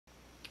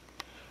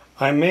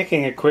I'm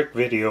making a quick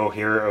video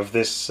here of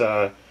this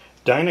Dynaco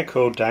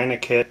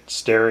Dynakit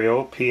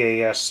Stereo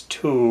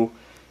PAS2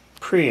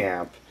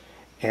 preamp,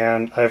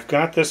 and I've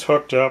got this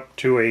hooked up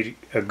to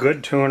a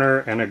good tuner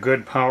and a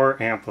good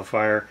power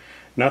amplifier.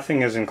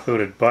 Nothing is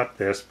included but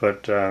this,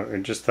 but I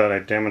just thought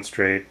I'd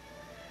demonstrate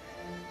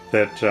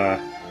that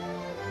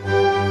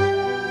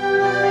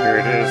here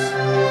it is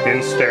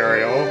in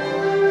stereo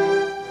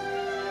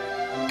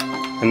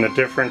and the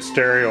different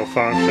stereo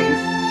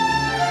functions.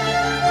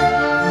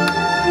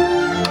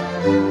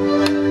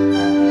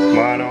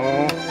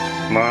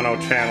 Mono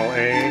channel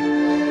A,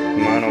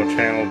 mono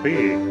channel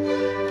B.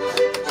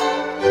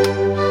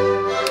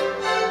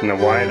 And the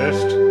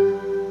widest.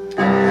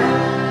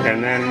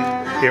 And then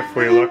if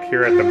we look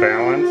here at the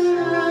balance,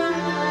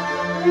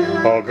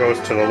 all goes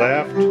to the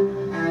left,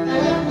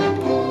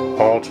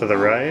 all to the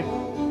right.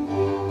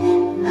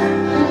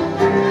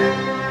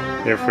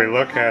 If we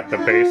look at the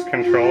bass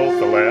controls,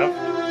 the left,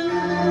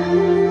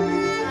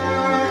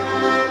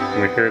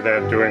 we hear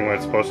that doing what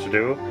it's supposed to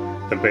do.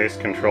 The bass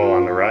control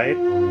on the right.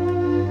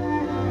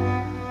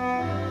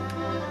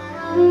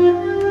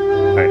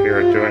 I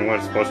hear it doing what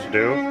it's supposed to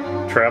do.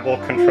 Treble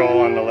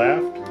control on the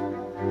left.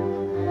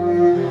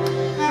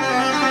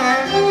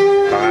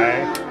 High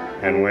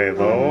and way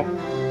low.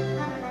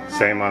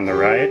 Same on the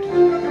right.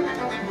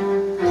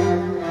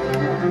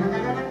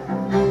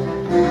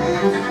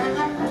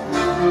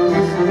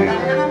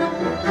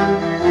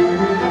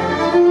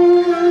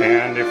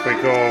 And if we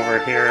go over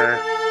here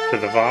to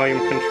the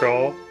volume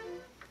control,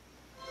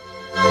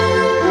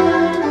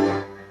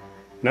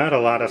 not a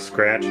lot of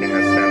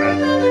scratchiness in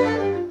it.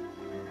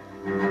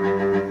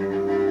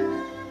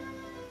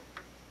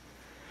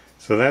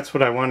 So that's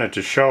what I wanted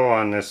to show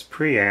on this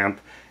preamp,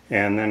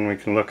 and then we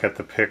can look at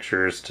the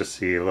pictures to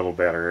see a little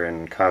better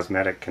in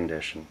cosmetic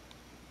condition.